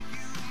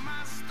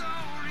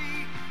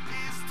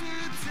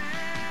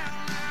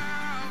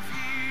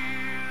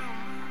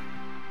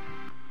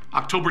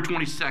October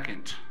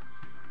 22nd,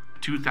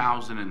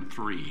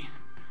 2003.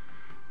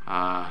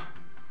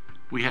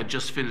 We had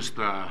just finished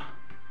the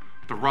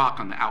rock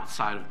on the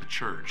outside of the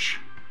church.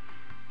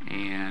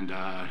 And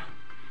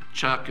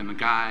Chuck and the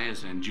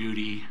guys and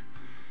Judy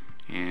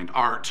and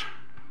Art,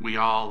 we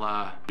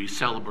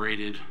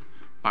celebrated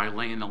by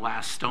laying the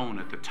last stone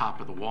at the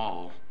top of the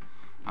wall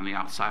on the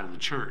outside of the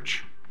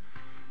church.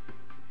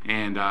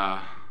 And I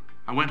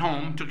went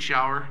home, took a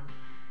shower,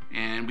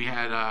 and we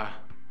had a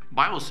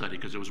Bible study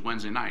because it was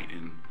Wednesday night,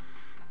 and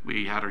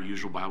we had our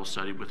usual Bible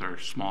study with our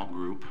small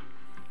group.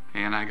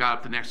 And I got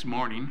up the next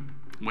morning,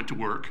 went to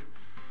work,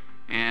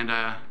 and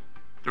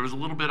there was a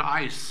little bit of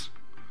ice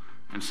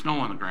and snow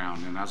on the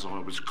ground. And as I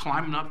was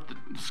climbing up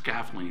the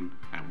scaffolding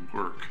at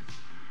work,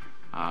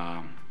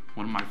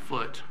 one of my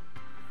foot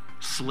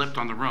slipped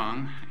on the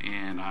rung,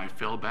 and I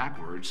fell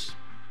backwards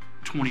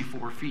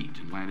 24 feet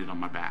and landed on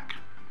my back.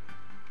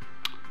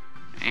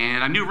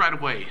 And I knew right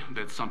away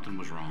that something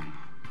was wrong.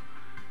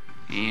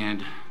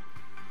 And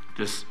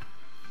this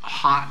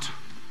hot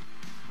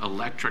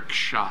electric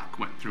shock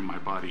went through my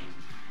body.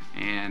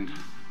 And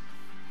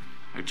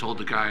I told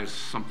the guys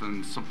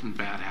something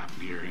bad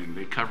happened here. And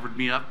they covered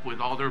me up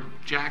with all their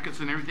jackets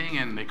and everything,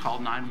 and they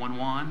called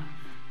 911.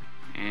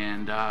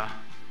 And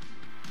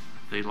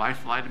they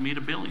life-flighted me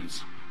to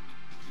Billings.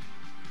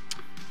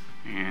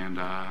 And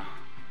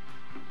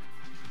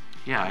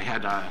yeah, I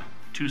had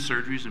 2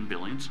 surgeries in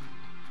Billings.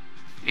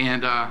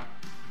 And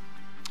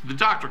the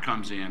doctor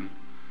comes in,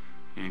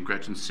 and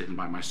Gretchen's sitting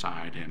by my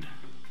side, and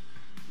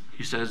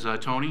he says,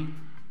 Tony,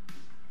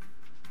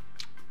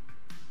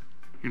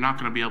 you're not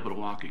going to be able to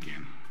walk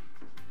again.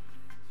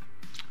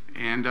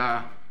 And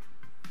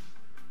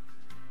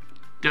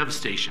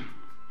devastation.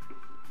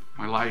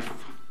 My life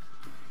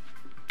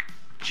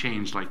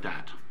changed like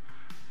that.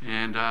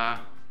 And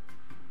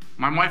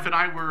my wife and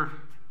I were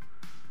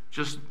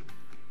just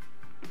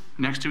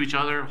next to each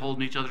other,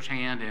 holding each other's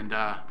hand, and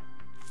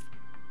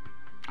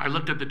I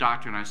looked at the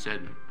doctor and I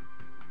said,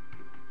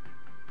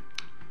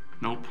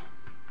 nope,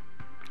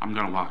 I'm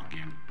gonna walk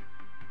again.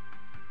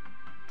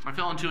 I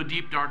fell into a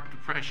deep, dark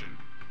depression,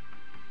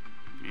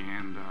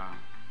 and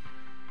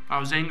I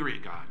was angry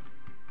at God.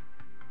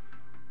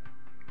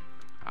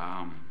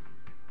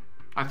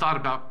 I thought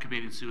about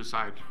committing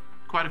suicide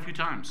quite a few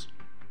times,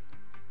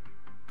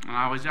 and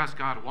I always asked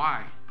God,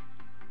 why?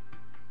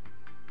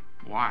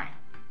 Why?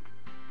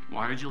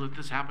 Why did you let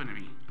this happen to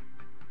me?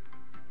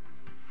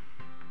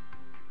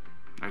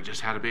 I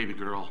just had a baby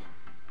girl.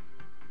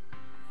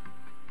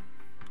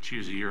 She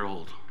was a year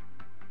old.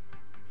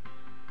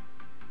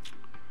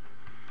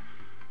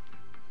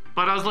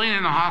 But I was laying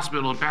in the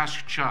hospital, and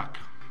Pastor Chuck,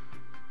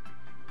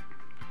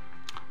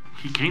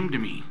 he came to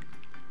me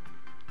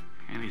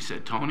and he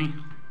said, Tony,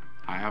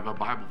 I have a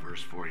Bible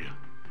verse for you.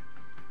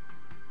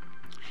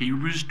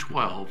 Hebrews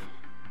 12,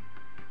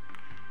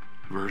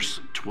 verse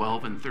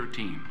 12 and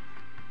 13.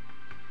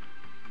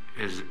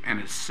 And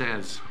it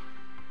says,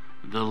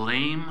 the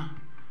lame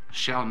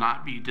shall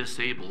not be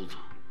disabled,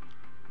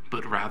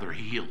 but rather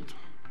healed.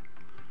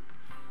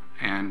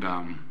 And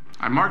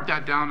I marked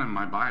that down in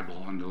my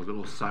Bible on the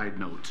little side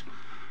note.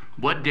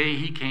 What day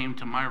he came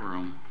to my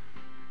room,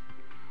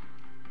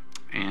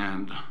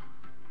 and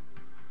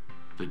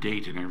the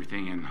date and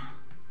everything. And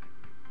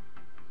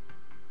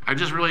I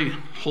just really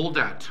hold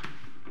that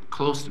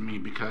close to me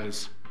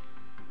because,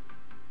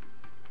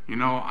 you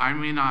know, I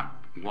may not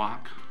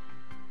walk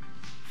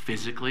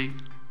physically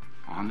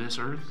on this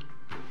earth,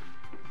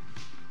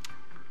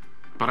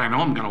 but I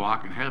know I'm going to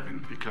walk in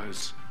heaven,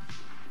 because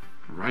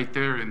right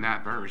there in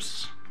that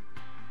verse,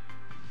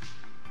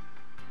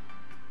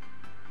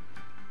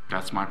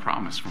 that's my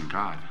promise from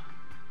God.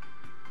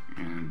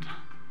 And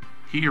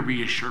he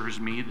reassures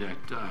me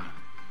that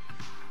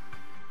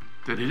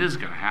that it is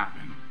going to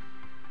happen.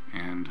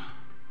 And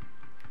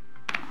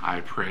I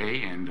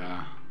pray, and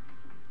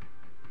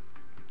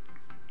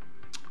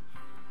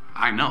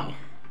I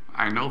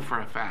know for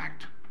a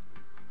fact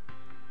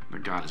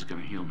that God is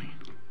going to heal me.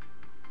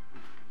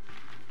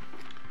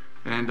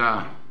 And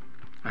I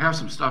have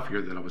some stuff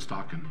here that I was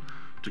talking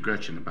to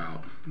Gretchen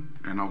about,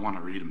 and I want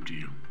to read them to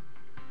you.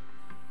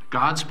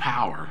 God's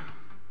power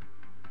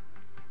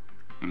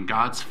and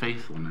God's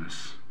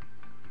faithfulness,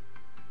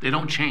 they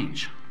don't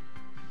change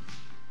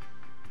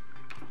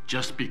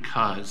just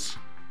because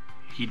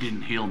he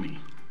didn't heal me.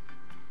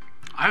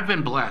 I've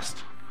been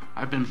blessed.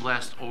 I've been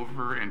blessed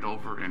over and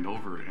over and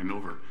over and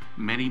over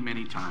many,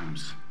 many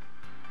times.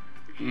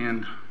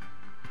 And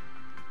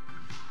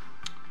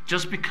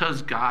just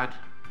because God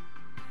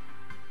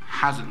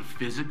hasn't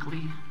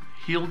physically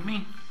healed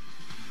me,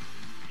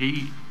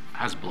 he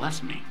has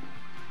blessed me.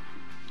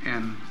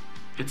 And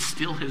it's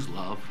still his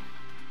love.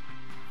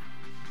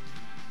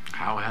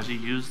 How has he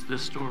used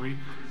this story?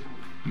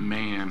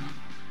 Man,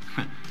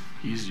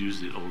 he's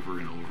used it over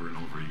and over and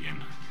over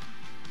again.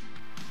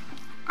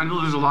 I know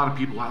there's a lot of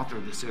people out there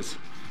that says,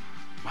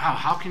 wow,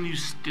 how can you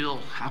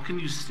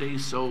stay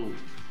so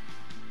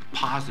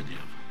positive?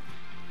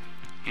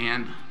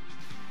 And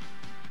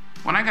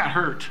when I got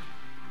hurt,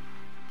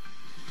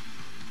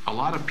 a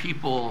lot of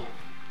people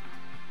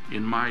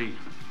in my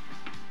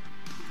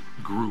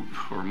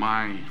group or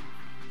my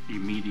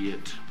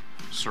immediate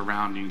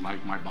surrounding,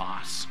 like my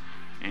boss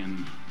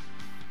and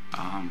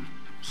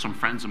some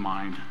friends of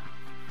mine,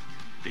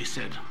 they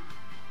said,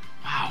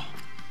 wow,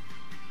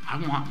 I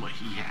want what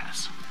he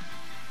has.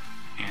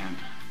 And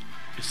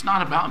it's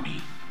not about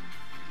me,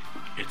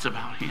 it's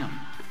about him.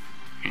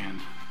 And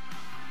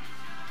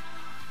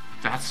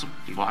that's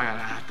why I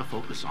have to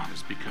focus on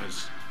this,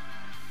 because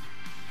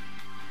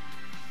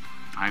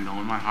I know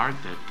in my heart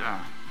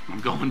that I'm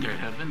going to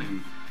heaven,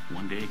 and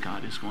one day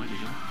God is going to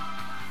heal me.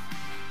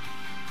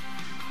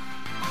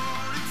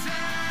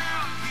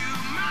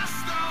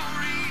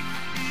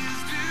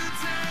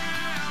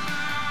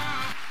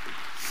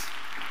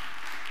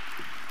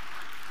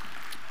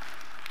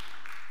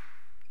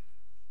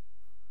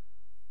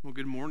 Well,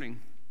 good morning.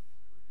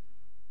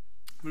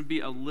 I'm going to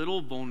be a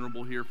little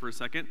vulnerable here for a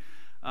second.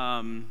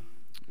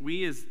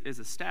 We as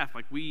a staff,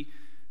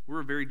 we're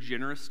a very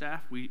generous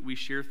staff. We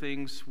share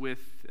things with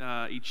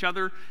each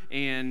other,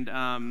 and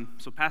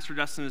so Pastor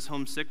Dustin is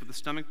homesick with a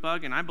stomach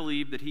bug, and I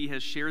believe that he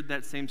has shared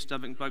that same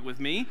stomach bug with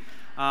me,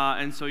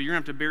 and so you're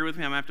going to have to bear with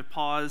me. I'm going to have to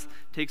pause,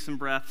 take some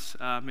breaths,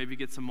 maybe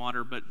get some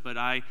water, but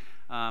I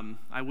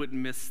wouldn't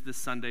miss this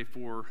Sunday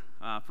for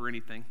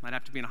anything. I'd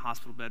have to be in a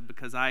hospital bed,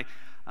 because I've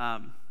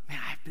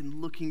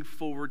been looking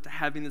forward to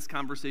having this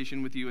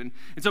conversation with you. And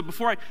so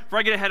before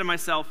I get ahead of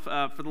myself,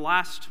 for the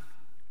last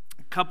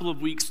couple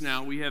of weeks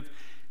now, we have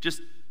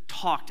just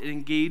talked and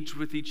engaged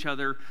with each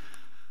other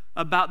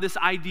about this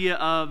idea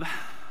of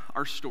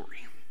our story.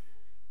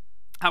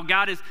 How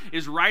God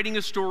is writing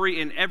a story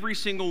in every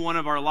single one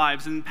of our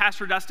lives. And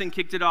Pastor Dustin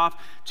kicked it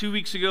off 2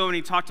 weeks ago, and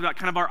he talked about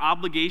kind of our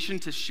obligation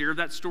to share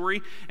that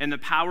story and the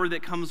power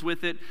that comes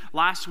with it.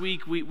 Last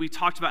week, we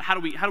talked about how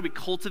do we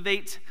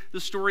cultivate the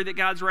story that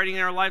God's writing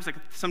in our lives. Like,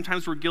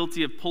 sometimes we're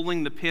guilty of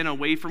pulling the pen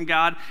away from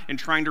God and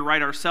trying to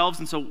write ourselves.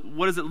 And so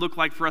what does it look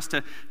like for us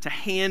to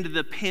hand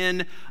the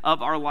pen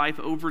of our life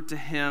over to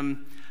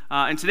him?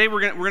 And today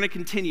we're going to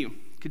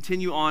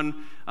continue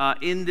on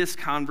in this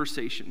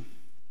conversation.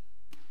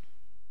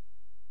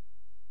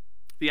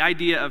 The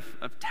idea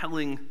of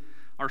telling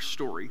our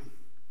story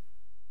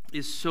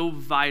is so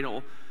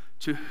vital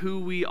to who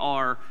we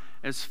are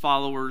as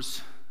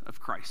followers of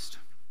Christ.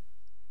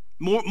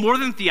 More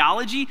than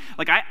theology,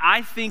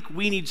 I think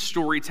we need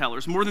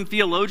storytellers. More than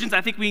theologians,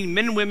 I think we need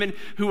men and women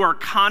who are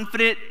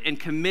confident and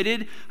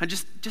committed on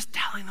just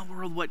telling the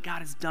world what God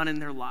has done in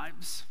their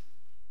lives.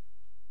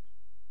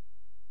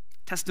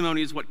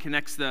 Testimony is what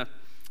connects the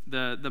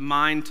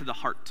mind to the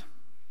heart.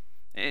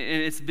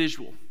 And it's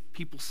visual.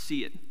 People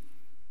see it.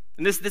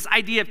 And this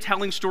idea of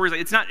telling stories,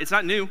 it's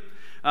not new.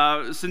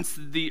 Since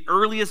the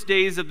earliest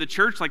days of the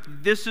church,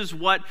 this is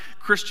what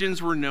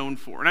Christians were known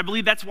for. And I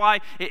believe that's why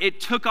it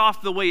took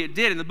off the way it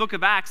did. In the book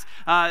of Acts,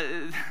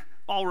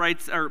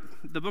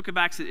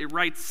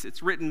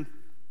 it's written,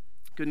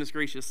 goodness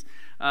gracious,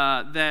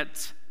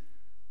 that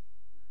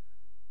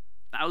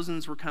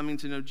thousands were coming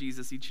to know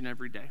Jesus each and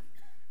every day.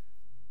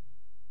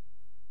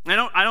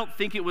 I don't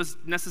think it was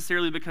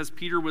necessarily because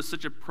Peter was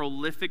such a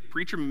prolific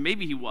preacher.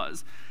 Maybe he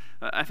was.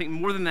 I think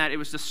more than that, it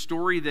was the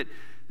story that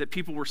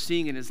people were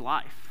seeing in his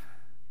life.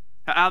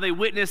 How they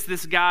witnessed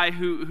this guy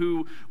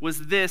who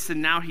was this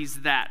and now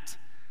he's that.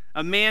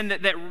 A man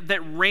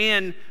that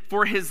ran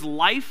for his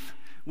life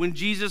when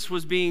Jesus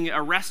was being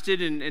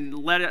arrested and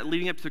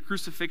leading up to the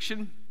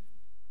crucifixion.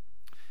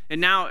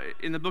 And now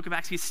in the book of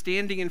Acts, he's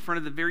standing in front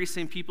of the very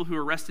same people who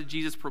arrested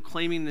Jesus,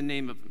 proclaiming the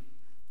name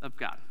of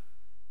God.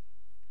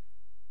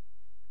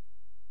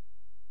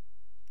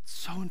 It's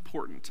so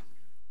important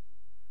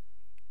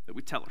that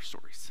we tell our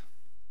stories.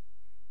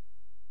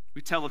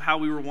 We tell of how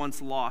we were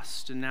once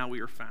lost and now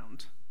we are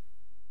found.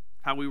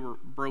 How we were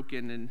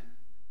broken and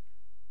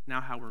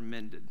now how we're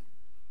mended.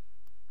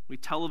 We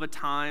tell of a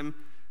time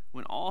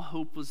when all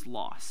hope was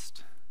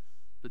lost,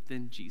 but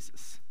then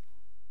Jesus.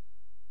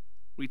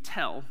 We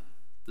tell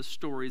the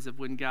stories of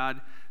when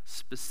God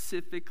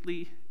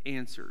specifically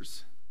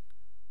answers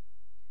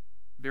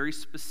very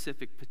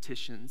specific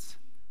petitions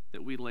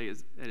that we lay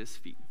at his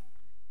feet.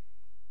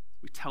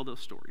 We tell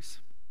those stories.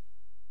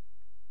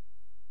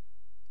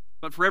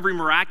 But for every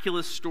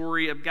miraculous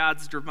story of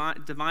God's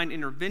divine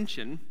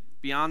intervention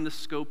beyond the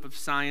scope of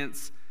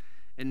science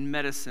and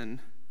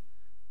medicine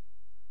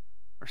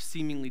are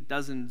seemingly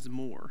dozens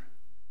more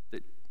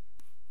that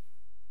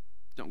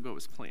don't go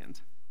as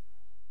planned.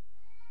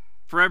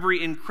 For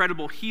every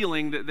incredible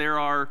healing, that there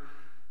are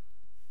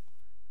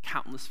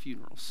countless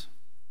funerals.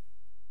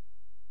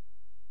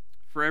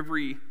 For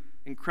every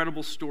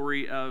incredible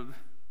story of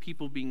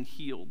people being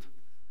healed,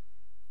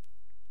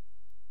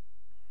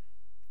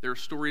 there are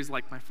stories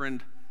like my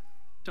friend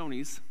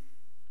Tony's.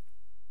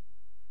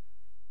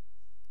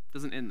 It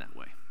doesn't end that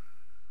way.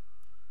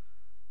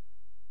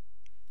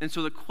 And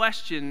so the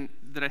question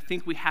that I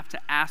think we have to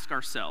ask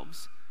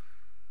ourselves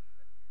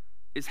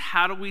is,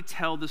 how do we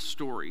tell the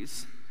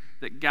stories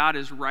that God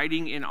is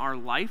writing in our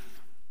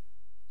life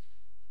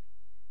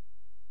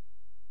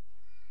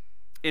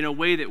in a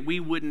way that we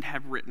wouldn't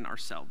have written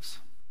ourselves?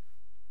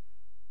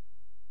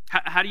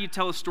 How do you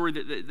tell a story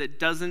that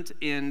doesn't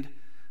end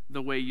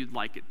the way you'd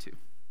like it to?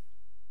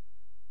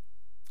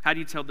 How do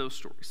you tell those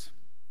stories?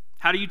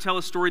 How do you tell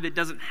a story that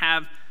doesn't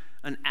have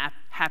an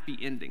happy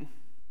ending?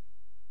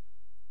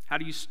 How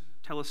do you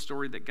tell a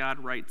story that God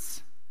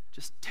writes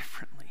just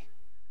differently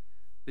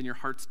than your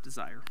heart's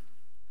desire?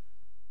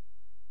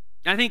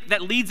 And I think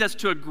that leads us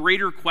to a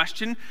greater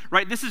question,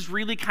 right? This has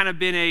really kind of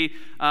been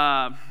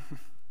a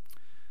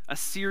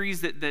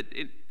series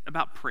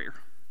about prayer,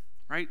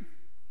 right?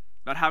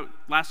 About how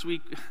last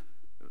week,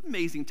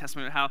 amazing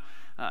testimony about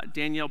how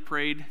Danielle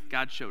prayed,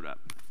 God showed up.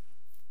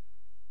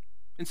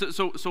 And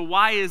so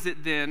why is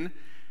it then,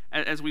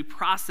 as we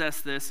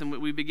process this and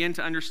we begin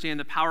to understand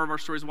the power of our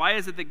stories, why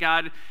is it that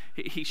God,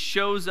 he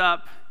shows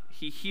up,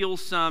 he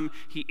heals some,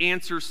 he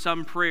answers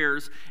some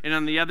prayers, and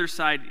on the other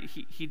side,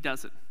 he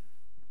doesn't?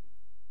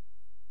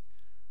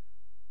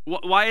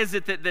 Why is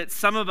it that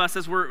some of us,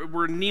 as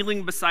we're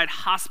kneeling beside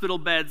hospital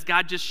beds,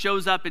 God just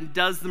shows up and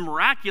does the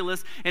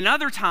miraculous, and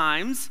other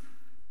times,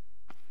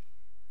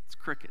 it's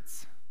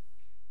crickets?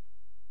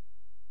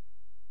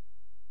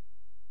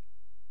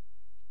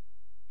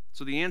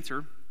 So the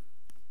answer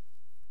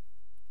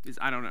is,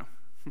 I don't know.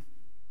 So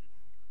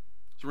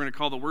we're going to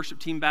call the worship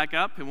team back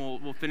up, and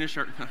we'll finish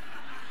our...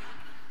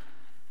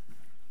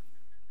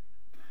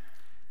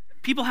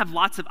 People have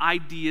lots of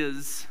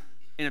ideas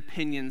and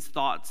opinions,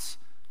 thoughts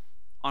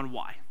on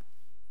why.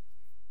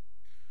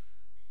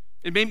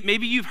 And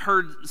maybe you've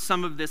heard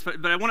some of this,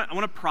 but I want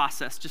to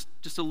process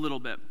just a little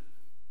bit.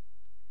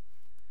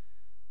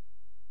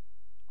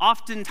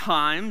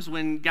 Oftentimes,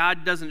 when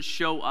God doesn't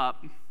show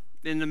up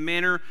in the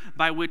manner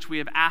by which we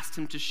have asked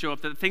him to show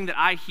up, the thing that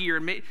I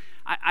hear,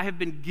 I have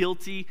been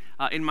guilty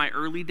in my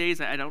early days.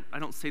 I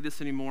don't say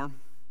this anymore,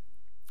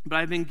 but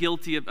I've been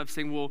guilty of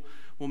saying, well,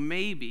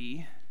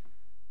 maybe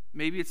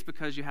it's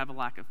because you have a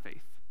lack of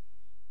faith.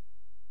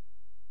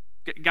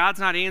 God's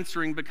not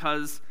answering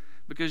because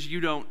you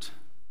don't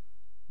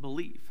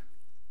believe.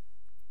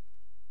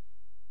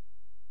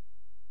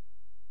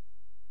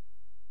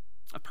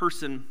 A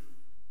person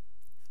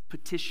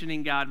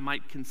petitioning God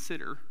might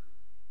consider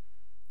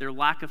their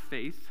lack of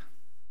faith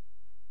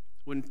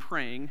when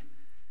praying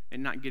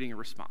and not getting a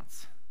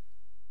response.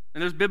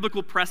 And there's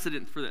biblical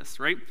precedent for this,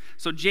 right?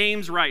 So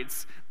James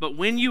writes, "But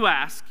when you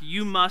ask,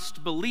 you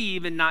must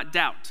believe and not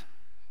doubt."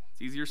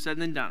 It's easier said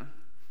than done.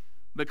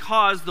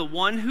 "Because the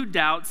one who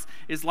doubts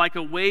is like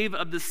a wave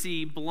of the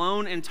sea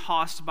blown and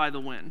tossed by the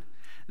wind.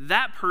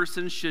 That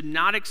person should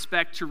not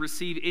expect to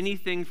receive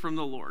anything from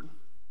the Lord.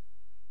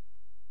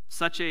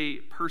 Such a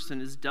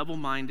person is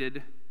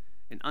double-minded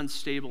and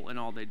unstable in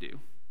all they do."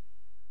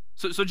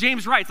 So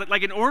James writes,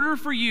 like in order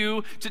for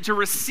you to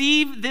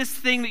receive this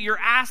thing that you're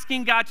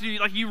asking God to do,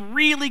 like you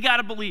really got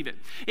to believe it.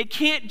 It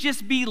can't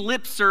just be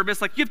lip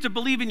service. Like you have to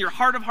believe in your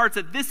heart of hearts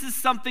that this is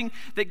something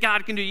that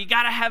God can do. You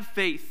got to have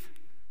faith.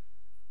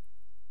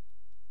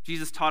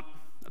 Jesus taught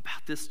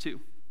about this too.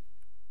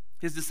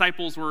 His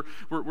disciples were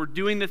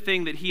doing the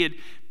thing that he had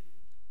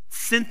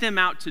sent them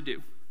out to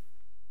do,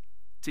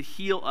 to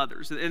heal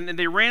others. And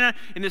they ran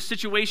in this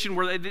situation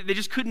where they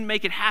just couldn't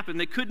make it happen.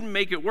 They couldn't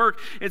make it work.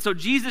 And so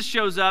Jesus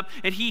shows up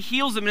and he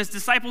heals them. And his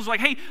disciples are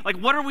like, hey, like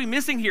what are we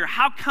missing here?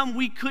 How come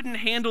we couldn't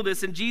handle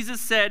this? And Jesus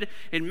said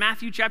in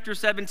Matthew chapter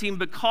 17,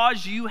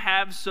 "Because you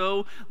have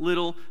so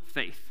little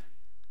faith.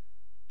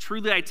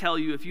 Truly I tell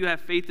you, if you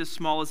have faith as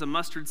small as a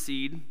mustard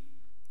seed,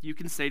 you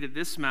can say to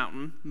this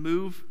mountain,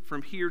 move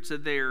from here to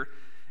there,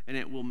 and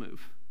it will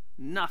move.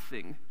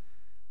 Nothing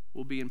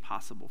will be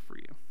impossible for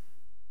you."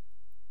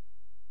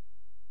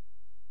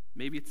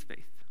 Maybe it's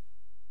faith.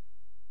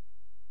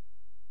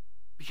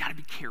 But you got to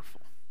be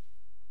careful.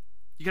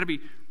 You got to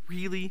be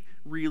really,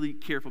 really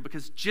careful,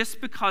 because just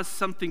because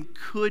something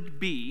could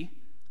be,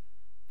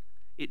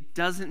 it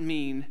doesn't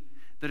mean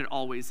that it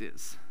always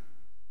is.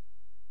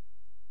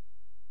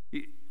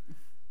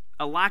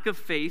 A lack of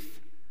faith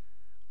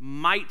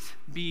might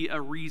be a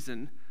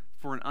reason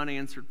for an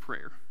unanswered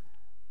prayer,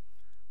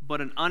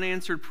 but an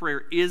unanswered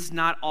prayer is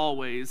not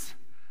always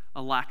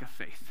a lack of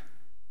faith.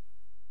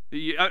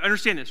 You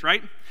understand this,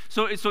 right?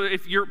 So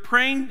if you're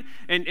praying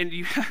and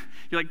you're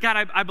like,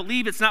 God, I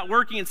believe it's not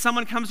working, and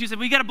someone comes to you and says,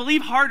 well, you got to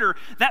believe harder,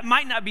 that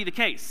might not be the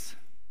case.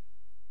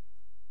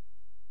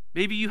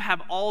 Maybe you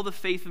have all the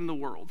faith in the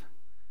world,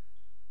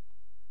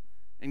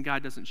 and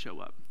God doesn't show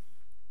up.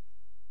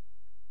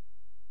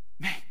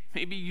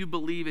 Maybe you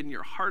believe in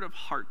your heart of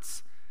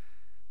hearts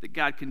that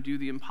God can do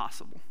the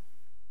impossible,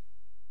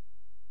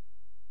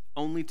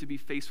 only to be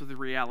faced with the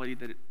reality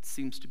that it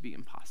seems to be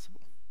impossible.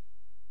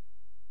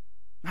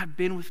 I've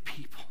been with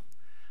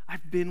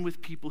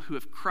people who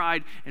have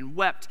cried and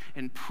wept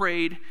and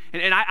prayed,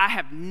 and I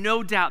have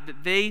no doubt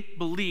that they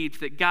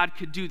believed that God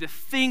could do the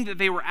thing that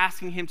they were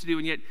asking him to do,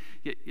 and yet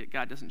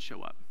God doesn't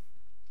show up.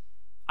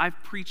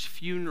 I've preached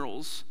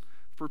funerals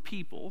for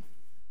people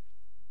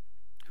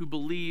who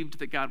believed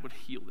that God would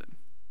heal them.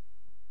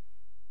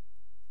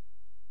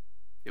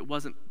 It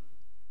wasn't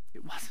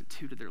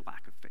due to their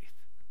lack of faith.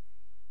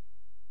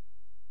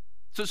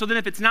 So then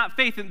if it's not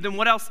faith, then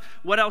what else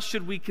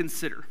should we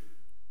consider?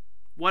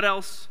 What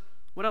else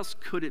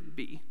could it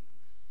be?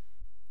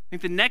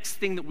 think the next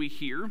thing that we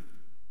hear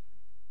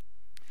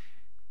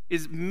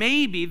is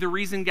maybe the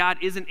reason God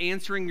isn't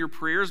answering your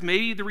prayers,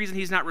 maybe the reason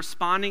he's not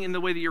responding in the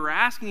way that you're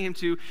asking him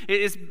to,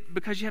 is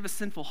because you have a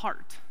sinful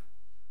heart.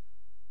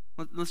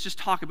 Let's just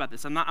talk about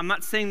this. I'm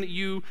not saying that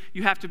you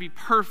have to be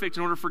perfect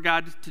in order for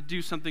God to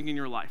do something in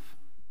your life.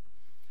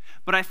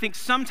 But I think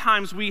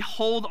sometimes we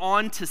hold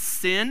on to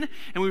sin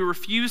and we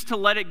refuse to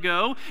let it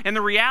go. And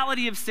the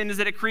reality of sin is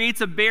that it creates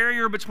a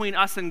barrier between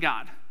us and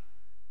God.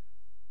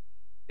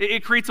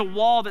 It creates a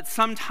wall that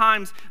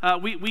sometimes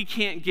we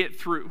can't get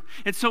through.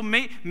 And so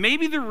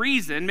maybe the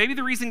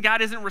reason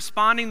God isn't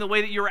responding the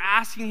way that you're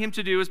asking him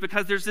to do is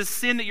because there's this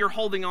sin that you're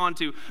holding on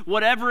to,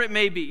 whatever it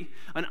may be,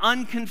 an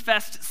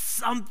unconfessed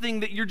something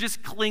that you're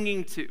just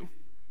clinging to.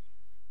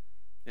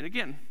 And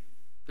again,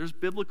 there's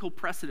biblical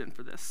precedent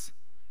for this.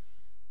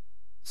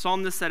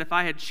 Psalmist said, if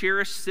I had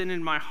cherished sin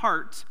in my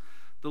heart,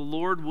 the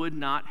Lord would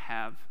not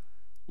have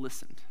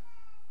listened.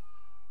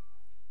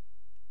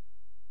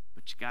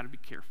 But you got to be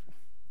careful.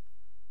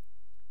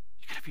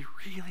 You got to be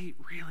really,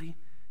 really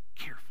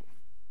careful.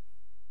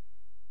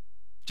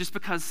 Just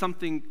because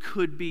something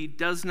could be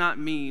does not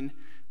mean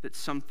that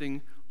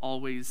something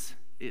always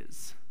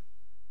is.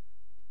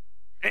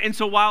 And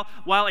so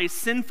while a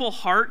sinful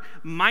heart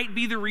might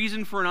be the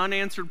reason for an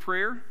unanswered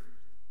prayer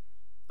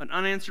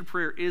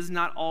is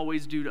not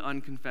always due to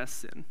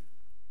unconfessed sin.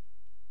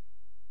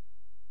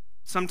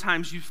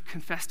 Sometimes you've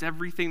confessed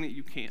everything that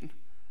you can.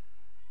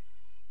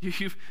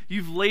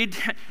 You've laid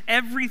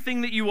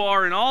everything that you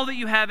are and all that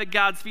you have at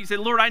God's feet. You say,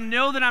 Lord, I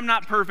know that I'm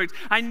not perfect.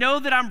 I know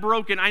that I'm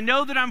broken. I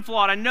know that I'm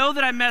flawed. I know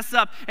that I mess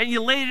up. And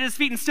you laid it at his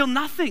feet and still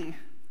nothing.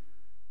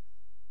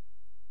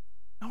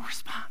 No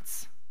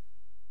response.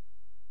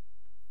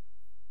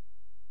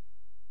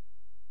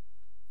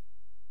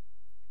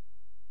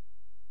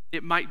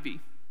 It might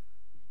be.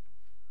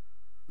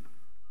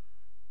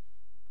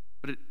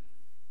 But it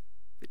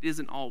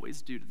isn't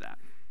always due to that.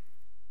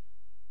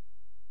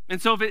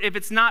 And so if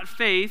it's not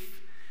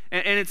faith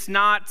and it's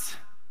not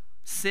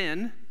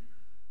sin,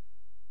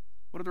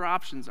 what other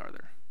options are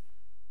there?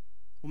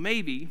 Well,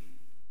 maybe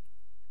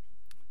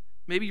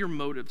your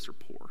motives are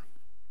poor.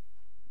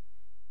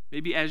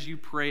 Maybe as you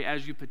pray,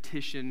 as you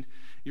petition,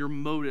 your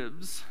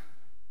motives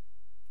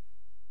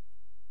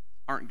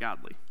aren't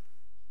godly.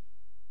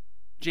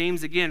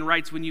 James again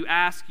writes, when you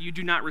ask, you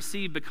do not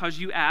receive because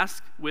you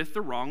ask with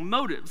the wrong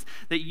motives,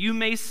 that you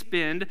may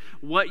spend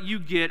what you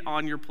get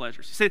on your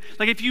pleasures. He said,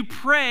 like if you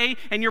pray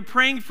and you're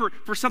praying for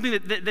something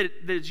that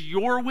is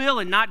your will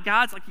and not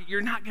God's, like you're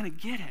not going to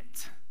get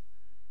it.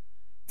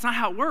 It's not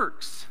how it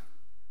works.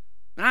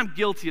 And I'm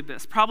guilty of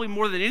this, probably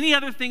more than any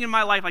other thing in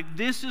my life. Like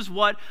this is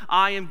what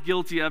I am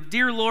guilty of.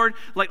 Dear Lord,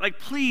 like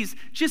please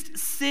just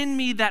send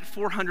me that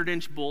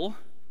 400-inch bull.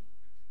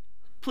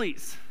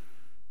 Please.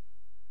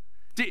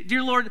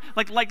 Dear Lord,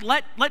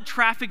 let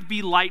traffic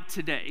be light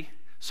today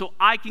so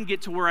I can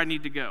get to where I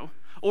need to go.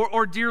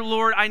 Or dear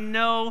Lord, I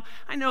know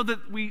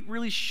that we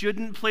really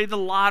shouldn't play the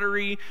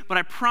lottery, but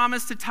I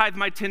promise to tithe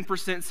my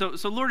 10%.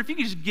 So Lord, if you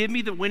could just give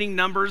me the winning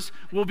numbers,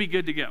 we'll be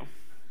good to go.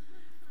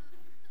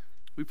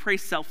 We pray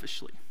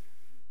selfishly.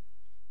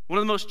 One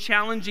of the most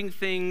challenging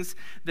things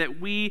that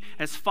we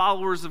as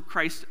followers of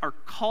Christ are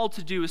called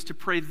to do is to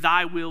pray,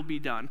 thy will be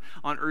done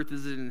on earth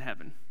as it is in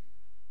heaven.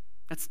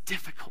 That's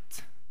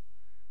difficult.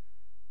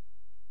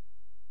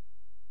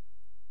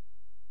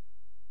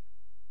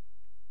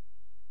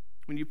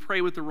 When you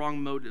pray with the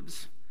wrong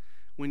motives,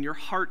 when your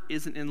heart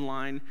isn't in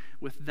line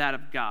with that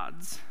of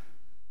God's,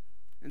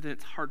 and then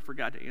it's hard for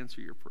God to answer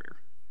your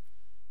prayer.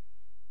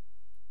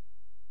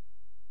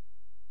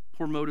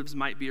 Poor motives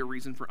might be a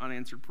reason for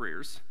unanswered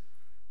prayers,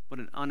 but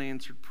an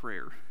unanswered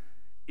prayer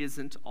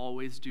isn't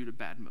always due to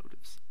bad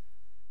motives.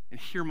 And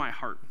hear my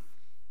heart.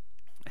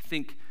 I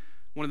think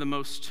one of the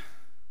most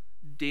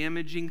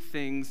damaging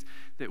things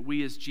that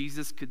we as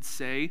Jesus could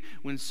say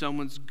when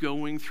someone's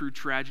going through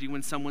tragedy,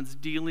 when someone's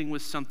dealing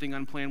with something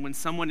unplanned, when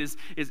someone is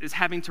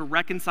having to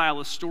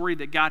reconcile a story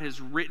that God has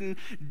written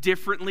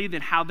differently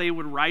than how they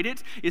would write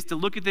it, is to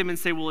look at them and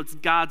say, well, it's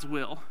God's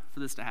will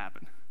for this to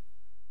happen.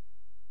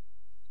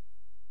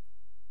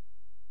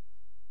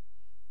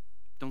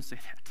 Don't say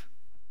that.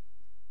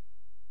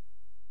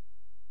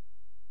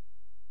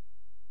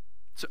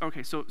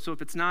 So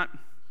if it's not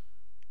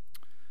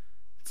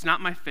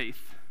my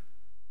faith,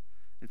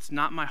 it's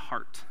not my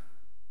heart,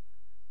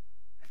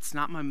 it's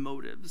not my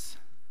motives,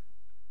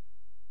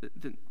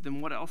 then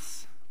what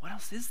else? What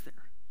else is there?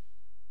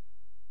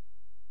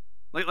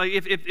 Like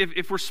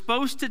if we're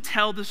supposed to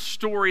tell the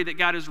story that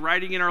God is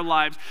writing in our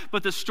lives,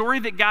 but the story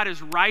that God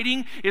is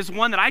writing is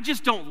one that I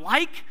just don't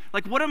like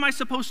what am I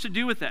supposed to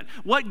do with that?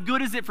 What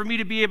good is it for me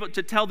to be able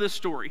to tell this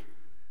story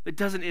that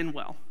doesn't end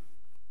well?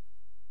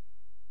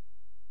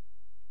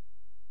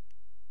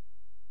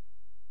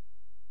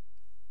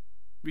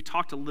 We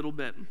talked a little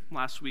bit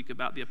last week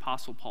about the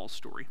Apostle Paul's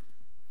story.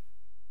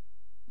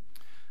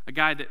 A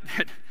guy that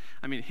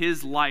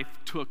his life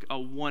took a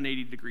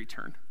 180-degree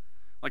turn.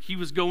 Like he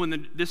was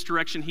going this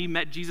direction, he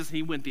met Jesus, and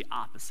he went the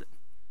opposite.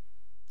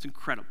 It's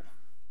incredible.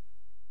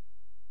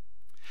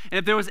 And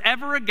if there was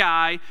ever a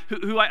guy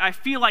who I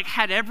feel like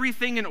had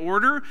everything in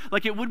order,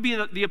 like it would be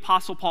the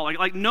Apostle Paul.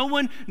 Like no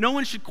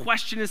one should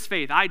question his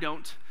faith. I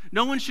don't.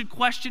 No one should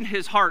question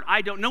his heart.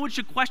 I don't. No one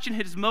should question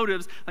his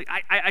motives. Like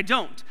I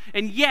don't.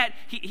 And yet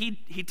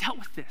he dealt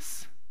with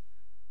this.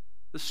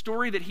 The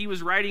story that he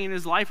was writing in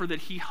his life, or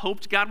that he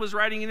hoped God was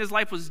writing in his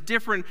life, was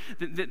different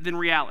than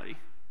reality.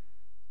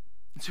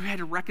 And so he had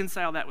to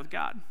reconcile that with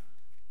God.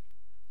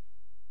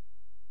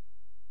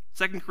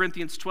 2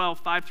 Corinthians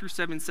 12, 5 through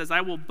 7 says, I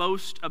will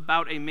boast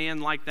about a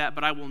man like that,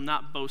 but I will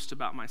not boast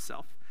about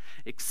myself,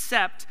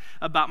 except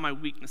about my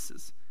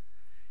weaknesses.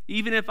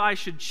 Even if I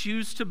should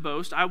choose to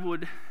boast, I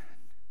would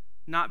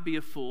not be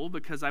a fool,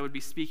 because I would be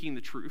speaking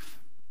the truth.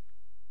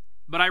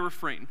 But I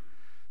refrain,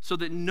 so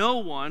that no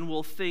one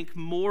will think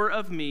more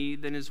of me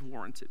than is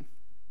warranted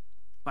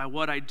by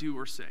what I do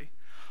or say,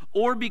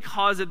 or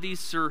because of these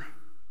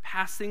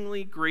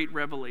surpassingly great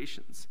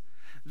revelations.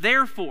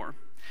 Therefore,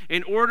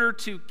 in order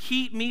to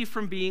keep me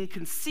from being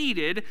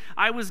conceited,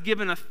 I was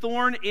given a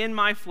thorn in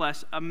my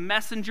flesh, a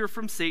messenger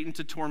from Satan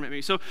to torment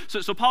me. So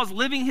Paul's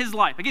living his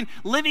life. Again,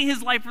 living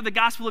his life for the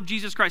gospel of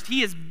Jesus Christ.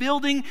 He is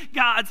building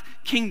God's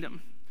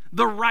kingdom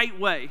the right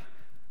way.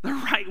 The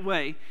right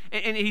way.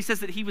 And he says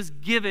that he was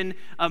given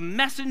a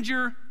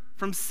messenger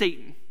from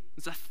Satan.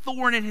 It's a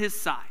thorn in his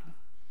side.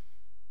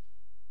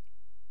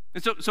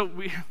 And so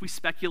we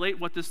speculate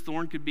what this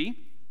thorn could be.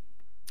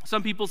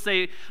 Some people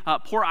say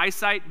poor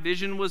eyesight,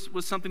 vision was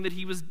something that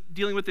he was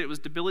dealing with. It was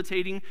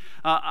debilitating.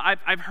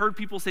 I've heard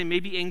people say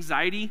maybe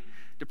anxiety,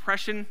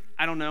 depression.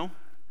 I don't know.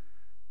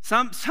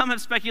 Some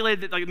have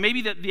speculated that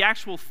maybe the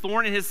actual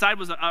thorn in his side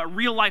was a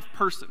real life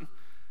person,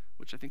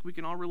 which I think we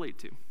can all relate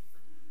to.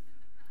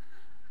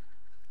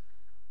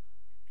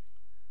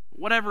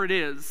 Whatever it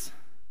is,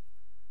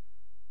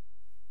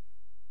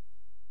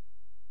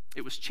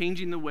 it was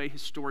changing the way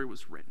his story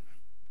was written.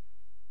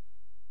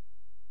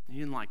 He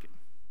didn't like it.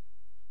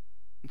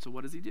 And so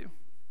what does he do?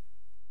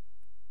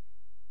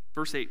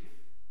 Verse 8,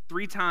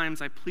 3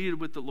 times I pleaded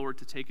with the Lord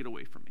to take it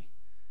away from me.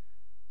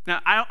 Now,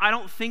 I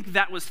don't think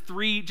that was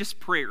 3 just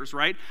prayers,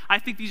 right? I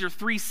think these are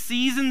 3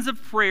 seasons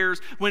of prayers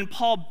when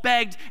Paul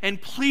begged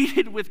and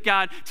pleaded with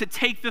God to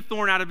take the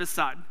thorn out of his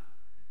side.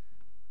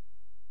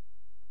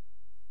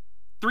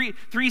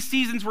 3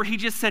 seasons where he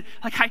just said,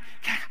 I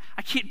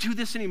can't do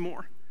this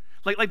anymore.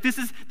 Like this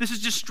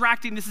is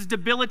distracting. This is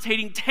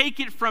debilitating. Take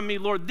it from me,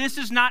 Lord. This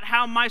is not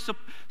how my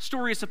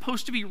story is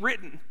supposed to be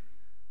written.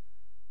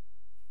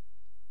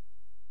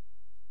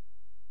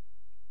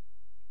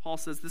 Paul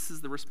says this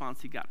is the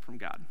response he got from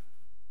God.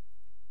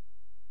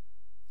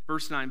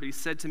 Verse 9, but he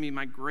said to me,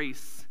 my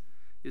grace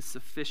is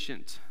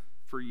sufficient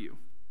for you,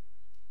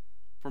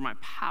 for my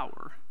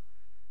power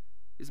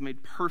is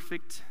made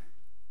perfect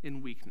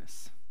in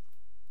weakness.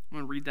 I'm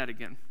going to read that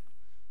again.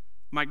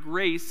 My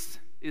grace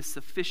is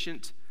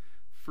sufficient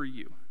for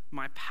you.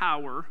 My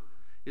power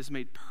is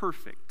made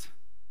perfect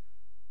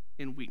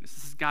in weakness.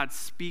 This is God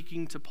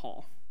speaking to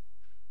Paul.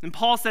 And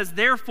Paul says,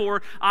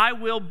 therefore, I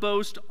will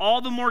boast all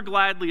the more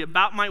gladly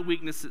about my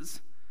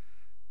weaknesses,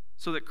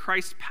 so that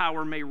Christ's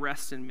power may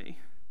rest in me.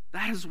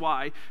 That is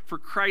why, for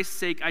Christ's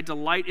sake, I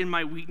delight in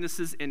my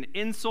weaknesses, in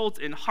insults,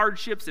 in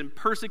hardships, in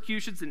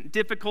persecutions, in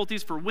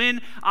difficulties. For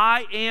when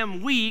I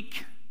am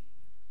weak,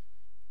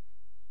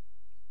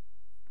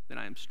 then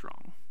I am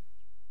strong.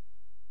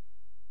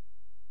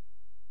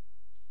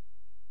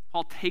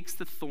 Paul takes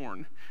the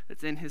thorn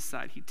that's in his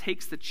side. He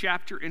takes the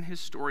chapter in his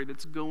story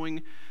that's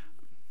going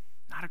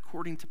not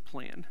according to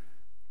plan,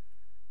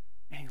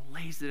 and he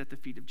lays it at the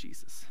feet of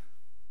Jesus.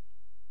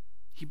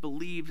 He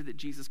believed that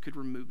Jesus could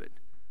remove it.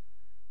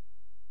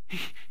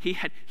 He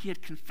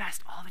had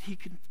confessed all that he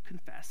could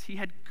confess. He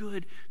had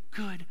good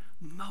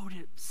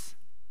motives.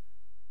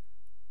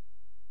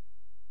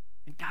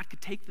 And God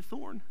could take the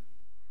thorn.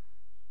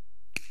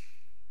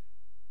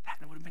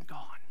 That would have been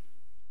gone.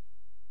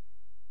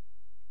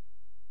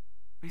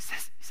 He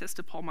says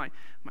to Paul, my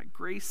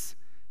grace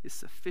is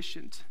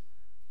sufficient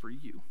for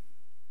you.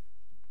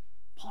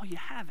 Paul, you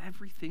have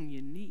everything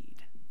you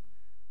need.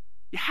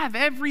 You have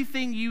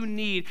everything you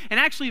need, and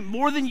actually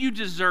more than you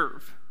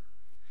deserve.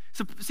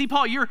 So see,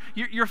 Paul, you're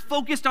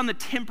focused on the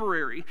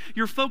temporary.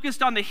 You're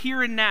focused on the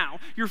here and now.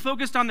 You're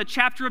focused on the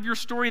chapter of your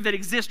story that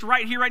exists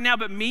right here, right now.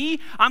 But me,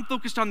 I'm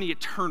focused on the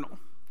eternal.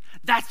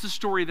 That's the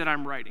story that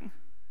I'm writing.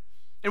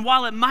 And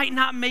while it might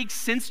not make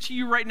sense to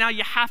you right now,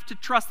 you have to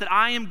trust that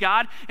I am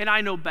God and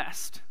I know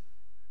best.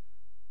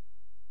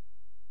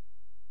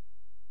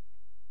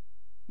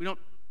 We don't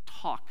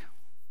talk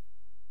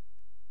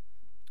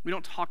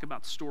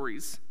about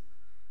stories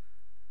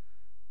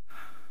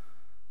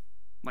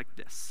like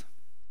this.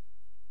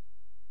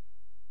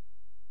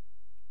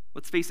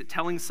 Let's face it,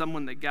 telling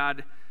someone that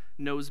God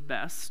knows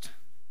best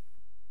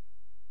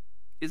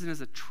isn't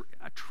as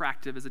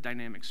attractive as a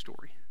dynamic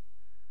story.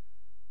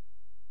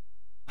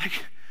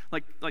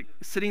 Like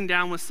sitting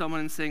down with someone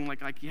and saying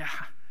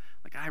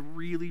I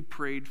really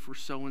prayed for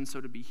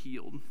so-and-so to be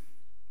healed,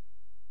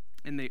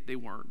 and they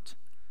weren't.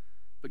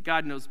 But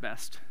God knows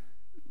best.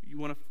 You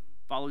want to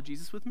follow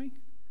Jesus with me?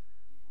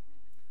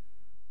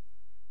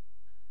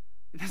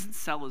 it doesn't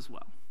sell as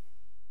well.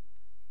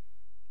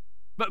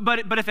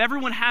 But if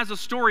everyone has a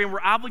story and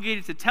we're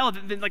obligated to tell it,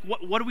 then like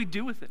what do we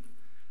do with it?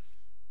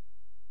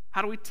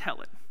 How do we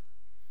tell it?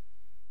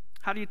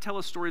 How do you tell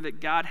a story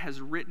that God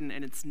has written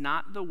and it's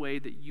not the way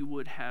that you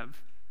would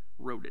have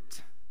wrote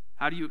it?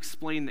 How do you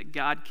explain that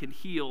God can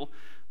heal,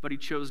 but he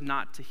chose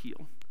not to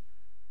heal?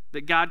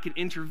 That God can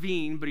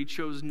intervene, but he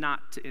chose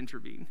not to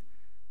intervene?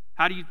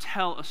 How do you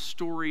tell a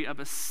story of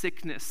a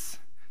sickness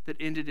that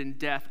ended in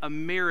death, a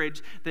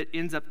marriage that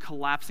ends up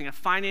collapsing, a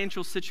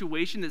financial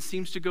situation that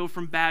seems to go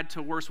from bad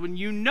to worse, when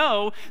you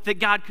know that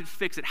God could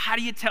fix it? How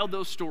do you tell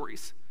those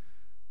stories?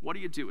 What do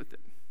you do with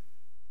it?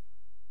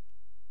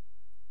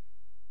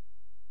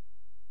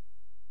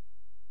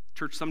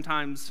 Church,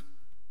 sometimes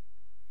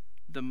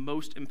the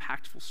most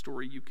impactful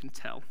story you can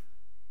tell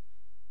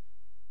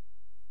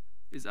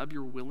is of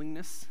your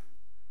willingness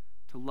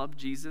to love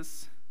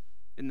Jesus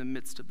in the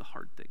midst of the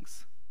hard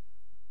things.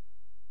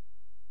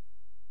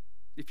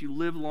 If you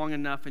live long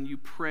enough and you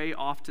pray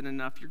often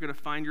enough, you're going to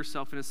find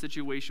yourself in a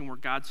situation where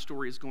God's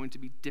story is going to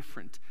be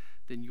different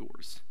than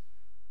yours.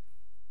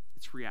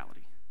 It's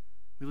reality.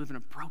 We live in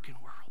a broken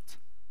world.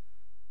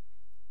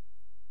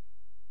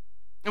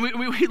 And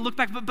we look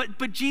back,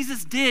 but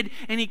Jesus did,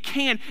 and he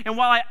can. And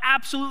while I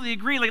absolutely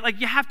agree,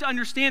 like you have to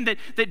understand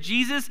that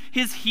Jesus,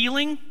 his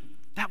healing,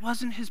 that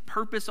wasn't his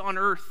purpose on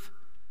earth.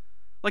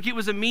 Like it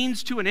was a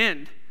means to an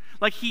end.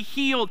 Like he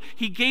healed,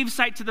 he gave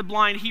sight to the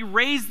blind, he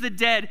raised the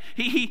dead,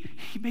 he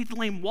made the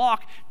lame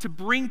walk to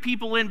bring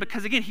people in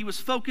because, again, he was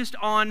focused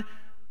on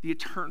the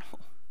eternal.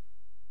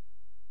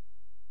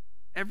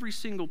 Every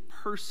single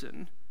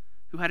person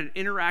who had an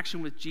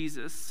interaction with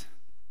Jesus,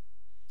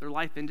 their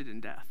life ended in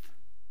death.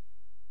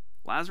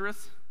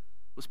 Lazarus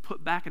was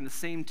put back in the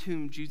same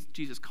tomb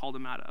Jesus called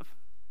him out of.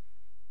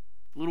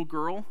 The little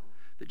girl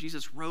that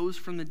Jesus rose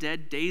from the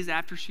dead days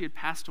after she had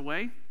passed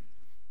away,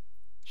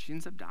 she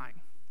ends up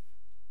dying.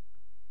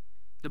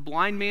 The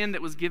blind man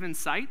that was given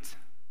sight,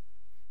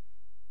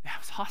 that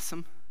was awesome.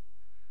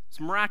 It was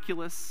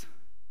miraculous.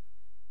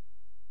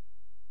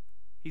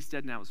 He's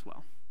dead now as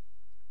well.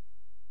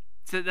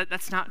 So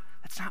that's not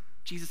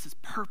Jesus'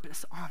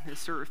 purpose on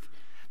this earth.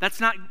 That's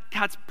not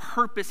God's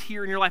purpose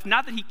here in your life.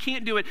 Not that he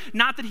can't do it,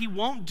 not that he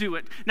won't do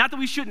it, not that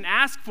we shouldn't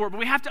ask for it, but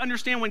we have to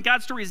understand when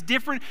God's story is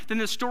different than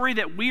the story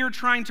that we are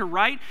trying to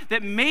write,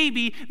 that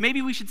maybe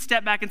we should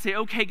step back and say,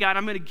 okay, God,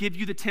 I'm going to give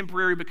you the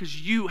temporary because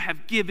you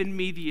have given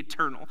me the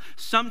eternal.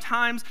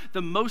 Sometimes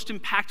the most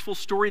impactful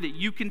story that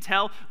you can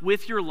tell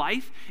with your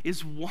life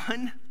is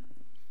one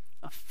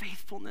of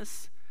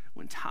faithfulness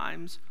when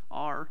times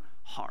are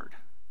hard.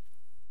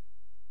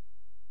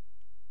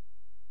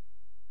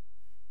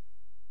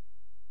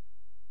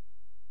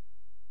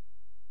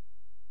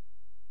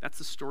 That's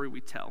the story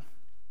we tell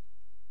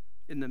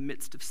in the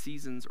midst of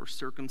seasons or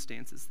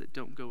circumstances that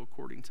don't go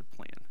according to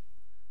plan.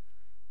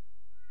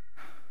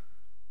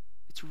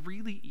 It's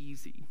really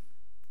easy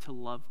to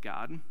love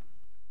God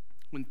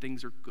when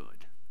things are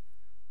good.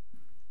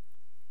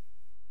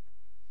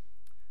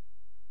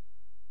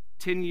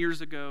 10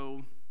 years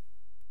ago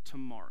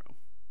tomorrow,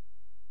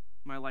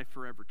 my life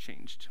forever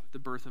changed with the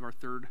birth of our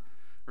third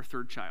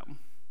child.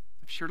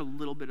 I've shared a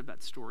little bit of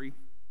that story.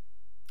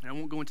 And I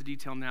won't go into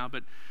detail now,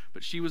 but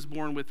she was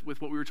born with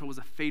what we were told was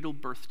a fatal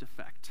birth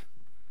defect.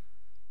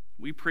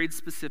 We prayed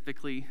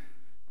specifically,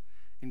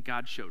 and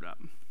God showed up.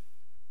 It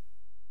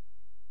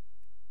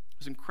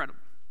was incredible.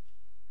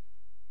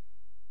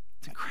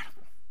 It's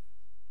incredible.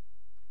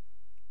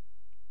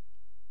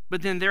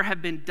 But then there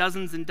have been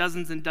dozens and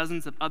dozens and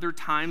dozens of other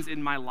times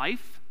in my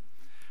life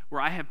where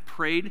I have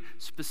prayed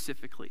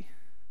specifically.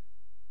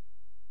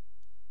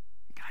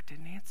 God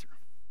didn't answer.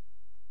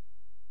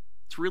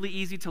 It's really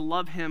easy to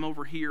love him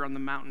over here on the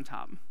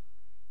mountaintop.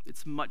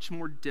 It's much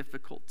more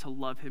difficult to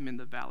love him in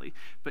the valley.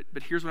 But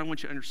here's what I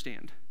want you to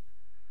understand.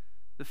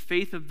 The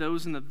faith of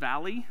those in the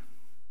valley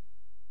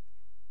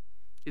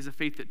is a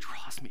faith that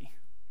draws me.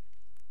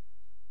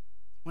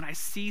 When I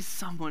see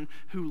someone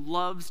who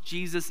loves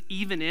Jesus,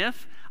 even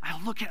if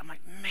I look at him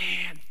like,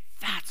 man,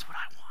 that's what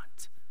I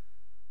want.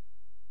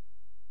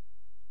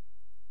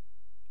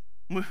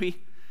 When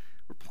we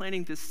were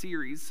planning this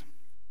series,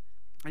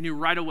 I knew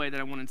right away that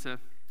I wanted to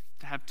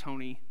have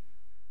Tony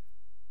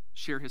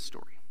share his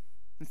story.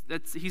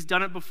 He's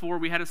done it before.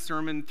 We had a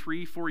sermon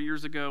 3-4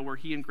 years ago where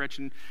he and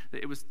Gretchen,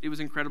 it was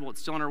incredible. It's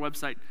still on our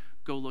website.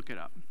 Go look it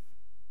up.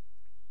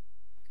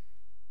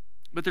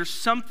 But there's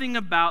something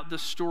about the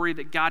story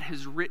that God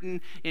has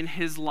written in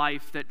his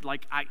life that,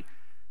 like, I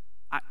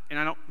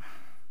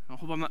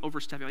hope I'm not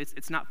overstepping.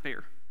 It's not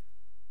fair.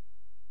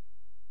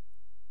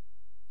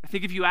 I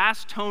think if you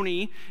asked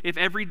Tony if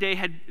every day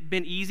had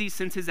been easy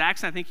since his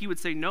accident, I think he would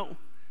say no,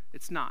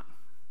 it's not.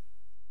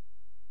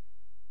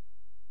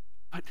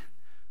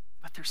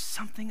 But there's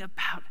something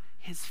about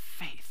his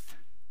faith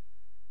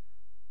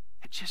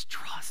that just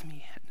draws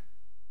me in.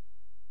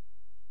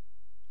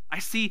 I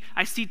see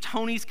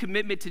Tony's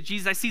commitment to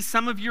Jesus. I see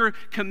some of your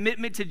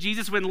commitment to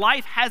Jesus when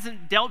life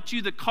hasn't dealt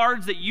you the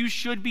cards that you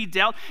should be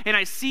dealt. And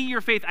I see your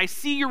faith. I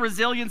see your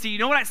resiliency. You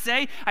know what I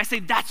say? I say,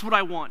 that's what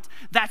I want.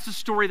 That's the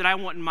story that I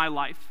want in my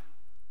life.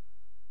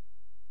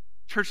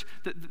 Church,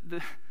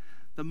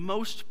 the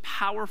most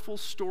powerful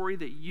story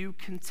that you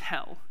can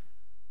tell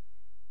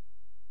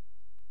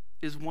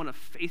is one of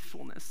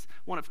faithfulness,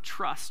 one of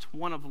trust,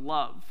 one of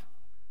love.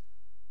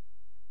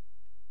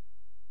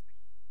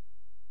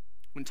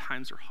 When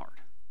times are hard.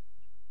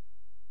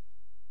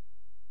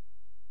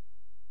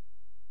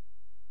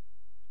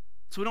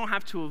 So we don't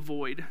have to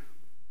avoid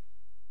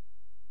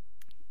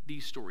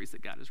these stories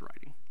that God is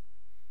writing.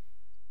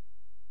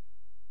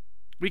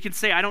 We can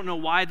say, I don't know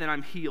why that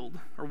I'm healed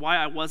or why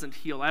I wasn't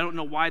healed. I don't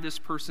know why this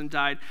person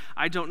died.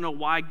 I don't know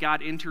why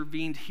God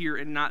intervened here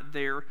and not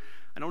there.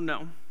 I don't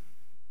know.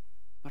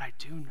 But I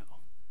do know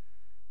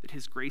that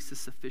his grace is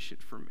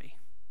sufficient for me.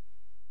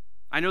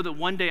 I know that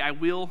one day I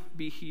will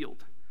be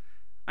healed.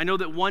 I know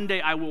that one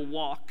day I will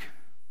walk.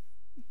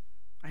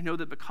 I know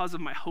that because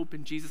of my hope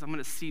in Jesus, I'm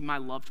going to see my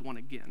loved one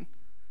again.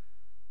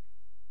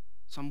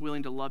 So I'm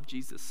willing to love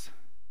Jesus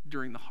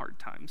during the hard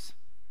times.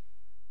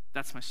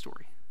 That's my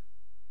story.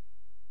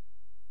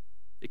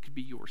 It could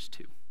be yours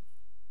too.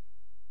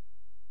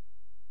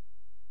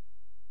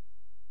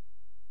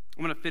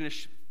 I'm going to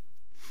finish.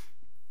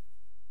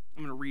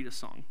 I'm going to read a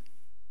song.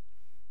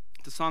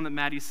 It's a song that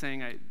Maddie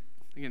sang,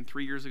 again,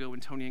 3 years ago when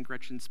Tony and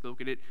Gretchen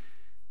spoke it.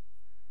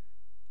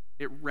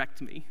 It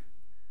wrecked me.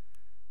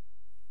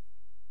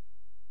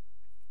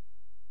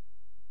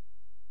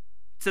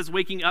 It says,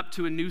 waking up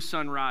to a new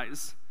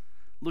sunrise,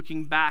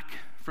 looking back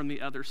from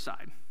the other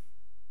side.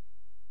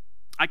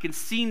 I can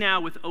see now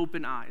with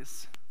open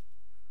eyes.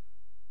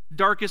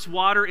 Darkest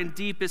water and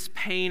deepest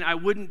pain, I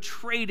wouldn't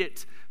trade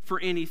it for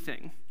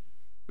anything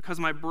because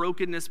my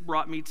brokenness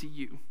brought me to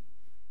you.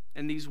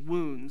 And these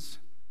wounds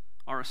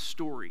are a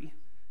story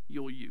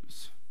you'll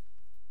use.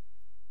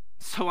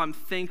 So I'm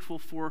thankful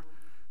for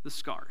the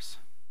scars,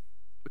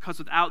 because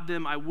without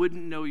them, I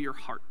wouldn't know your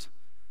heart.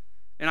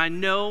 And I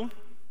know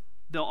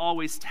they'll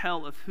always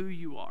tell of who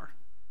you are.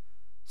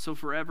 So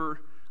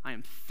forever, I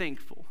am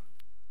thankful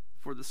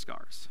for the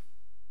scars.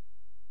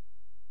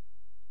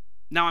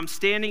 Now I'm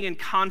standing in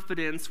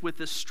confidence with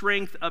the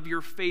strength of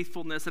your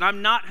faithfulness, and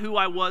I'm not who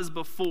I was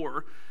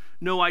before.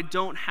 No, I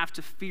don't have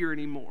to fear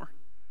anymore.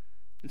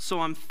 And so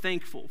I'm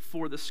thankful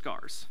for the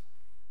scars,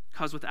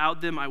 because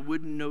without them, I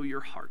wouldn't know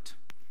your heart.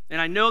 And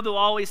I know they'll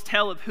always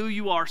tell of who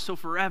you are, so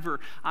forever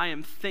I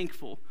am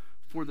thankful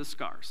for the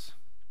scars.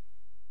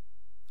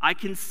 I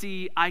can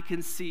see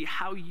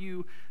how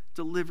you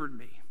delivered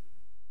me.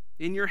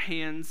 In your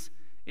hands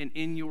and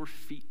in your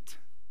feet,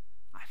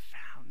 I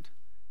found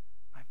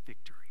my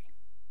victory.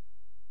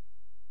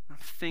 I'm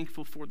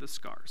thankful for the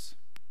scars,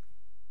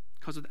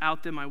 because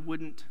without them I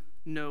wouldn't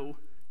know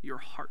your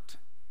heart.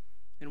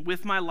 And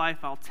with my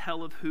life I'll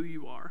tell of who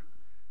you are.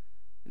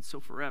 And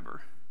so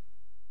forever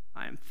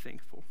I am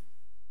thankful.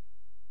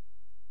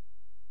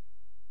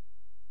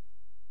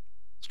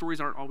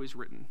 Stories aren't always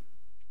written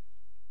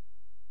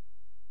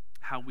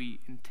how we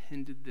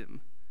intended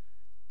them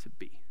to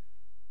be.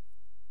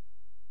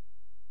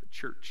 But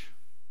church,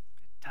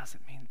 it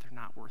doesn't mean they're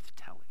not worth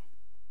telling.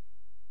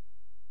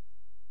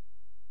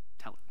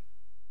 Tell it.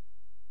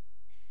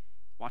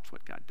 Watch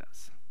what God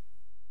does.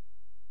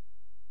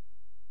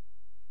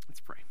 Let's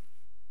pray.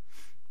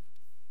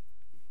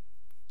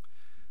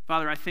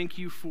 Father, I thank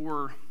you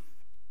for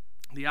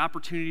the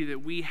opportunity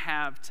that we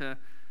have to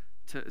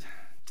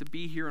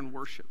be here and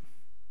worship.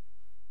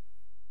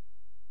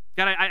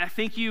 God, I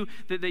thank you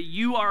that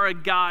you are a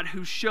God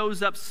who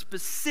shows up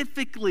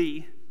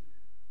specifically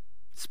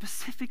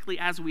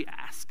as we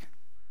ask.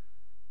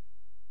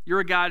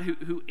 You're a God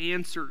who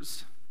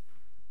answers.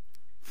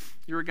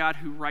 You're a God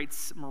who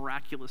writes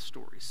miraculous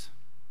stories.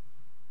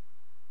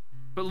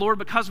 But Lord,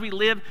 because we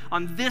live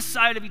on this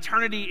side of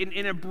eternity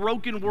in a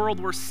broken world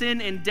where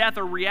sin and death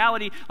are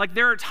reality, like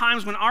there are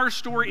times when our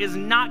story is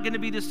not going to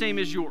be the same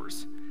as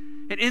yours.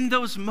 And in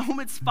those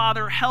moments,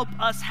 Father, help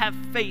us have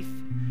faith.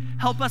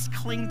 Help us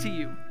cling to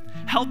you.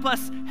 Help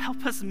us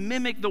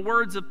mimic the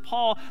words of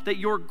Paul that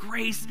your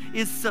grace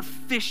is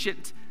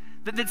sufficient,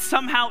 that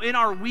somehow in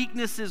our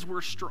weaknesses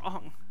we're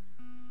strong.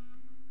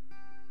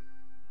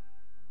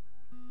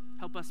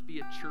 Help us be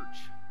a church.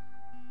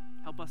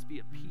 Help us be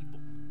a people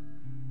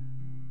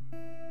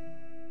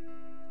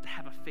to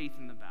have a faith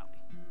in the valley.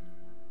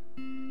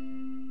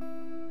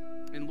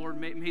 And Lord,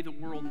 may the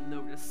world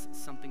notice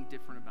something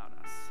different about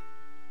us.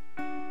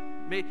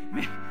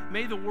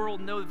 May the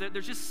world know that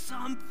there's just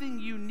something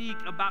unique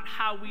about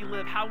how we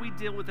live, how we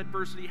deal with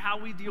adversity, how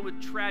we deal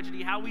with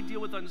tragedy, how we deal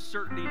with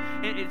uncertainty.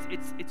 And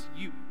it's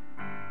you.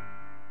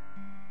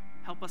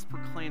 Help us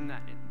proclaim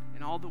that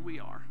in all that we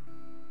are,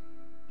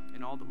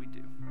 in all that we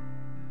do.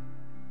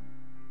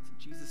 It's in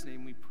Jesus'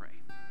 name we pray.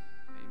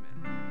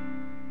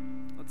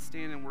 Amen. Let's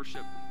stand and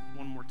worship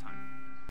one more time.